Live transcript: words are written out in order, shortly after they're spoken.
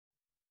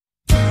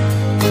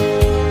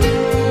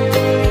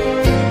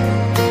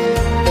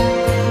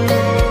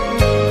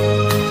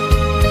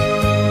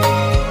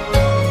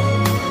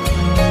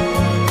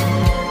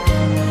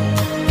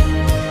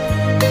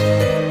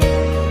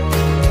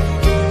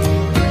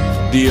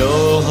The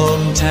old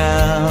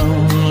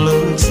hometown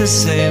looks the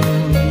same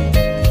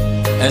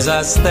as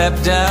I step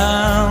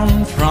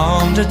down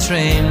from the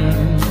train,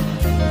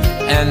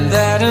 and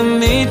there to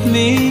meet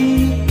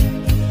me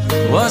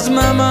was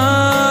my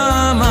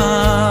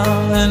mama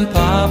and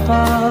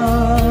papa.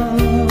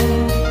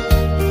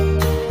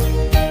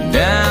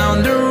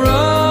 Down the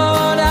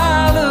road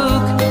I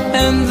look,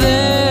 and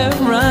there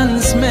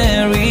runs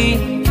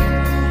Mary,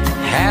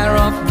 hair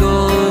of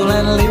gold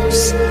and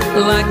lips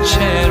like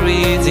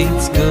cherries.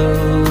 It's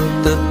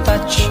good to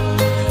touch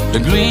the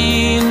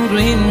green,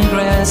 green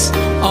grass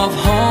of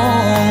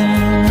home.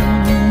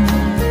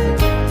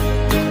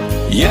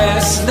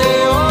 Yes, they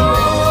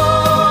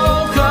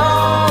all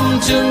come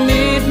to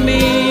meet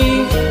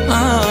me,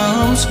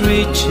 arms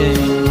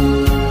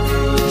reaching,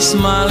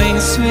 smiling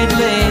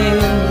sweetly.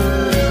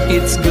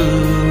 It's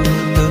good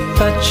to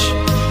touch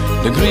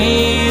the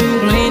green,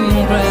 green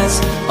grass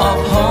of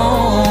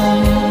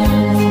home.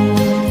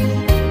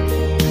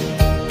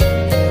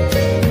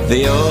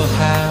 The old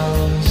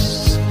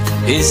house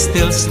is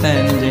still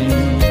standing,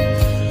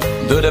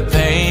 though the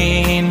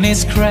paint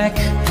is cracked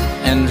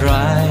and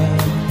dry.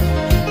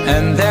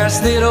 And there's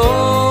that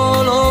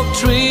old oak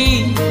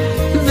tree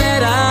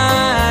that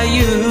I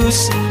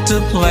used to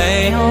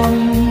play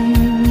on.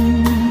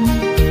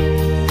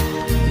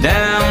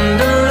 Down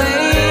the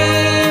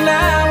lane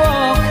I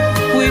walk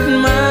with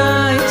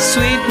my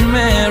sweet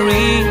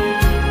Mary,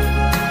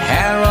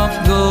 hair of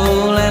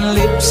gold and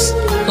lips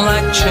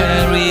like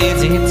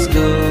cherries. It's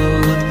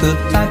good to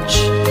touch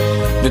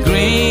the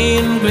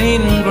green,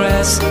 green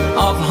grass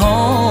of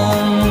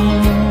home.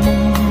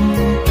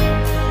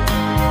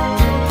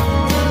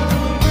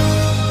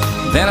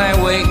 Then I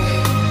wake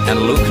and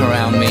look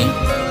around me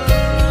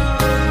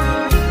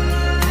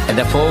at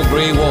the four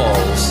grey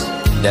walls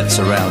that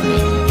surround me,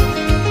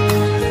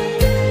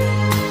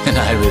 and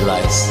I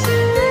realize,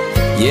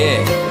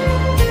 yeah,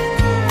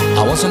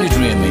 I was only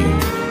dreaming.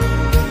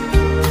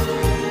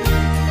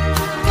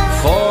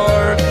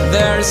 For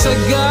there's a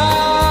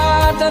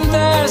God and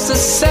there's a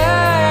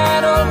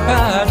sad old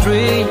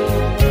padre,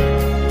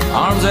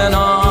 arms in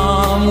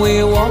arm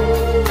we walk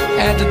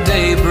at the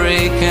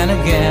daybreak, and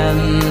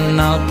again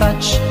I'll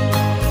touch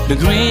the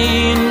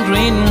green,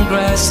 green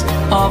grass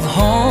of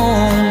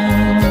home.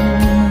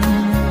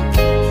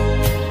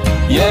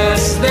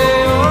 Yes,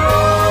 they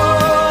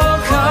all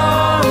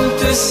come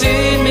to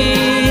see me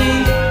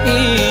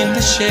in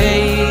the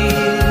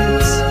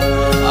shades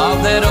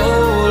of that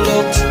old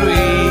oak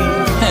tree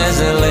as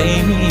I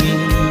lay me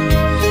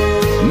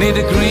near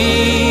the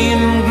green,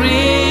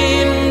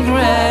 green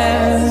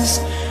grass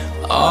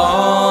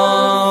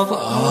of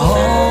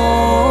home.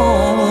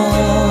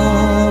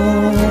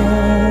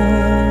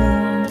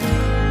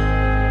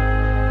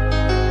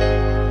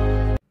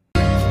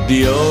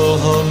 The old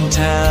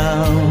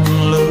hometown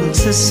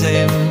looks the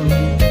same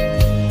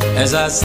as I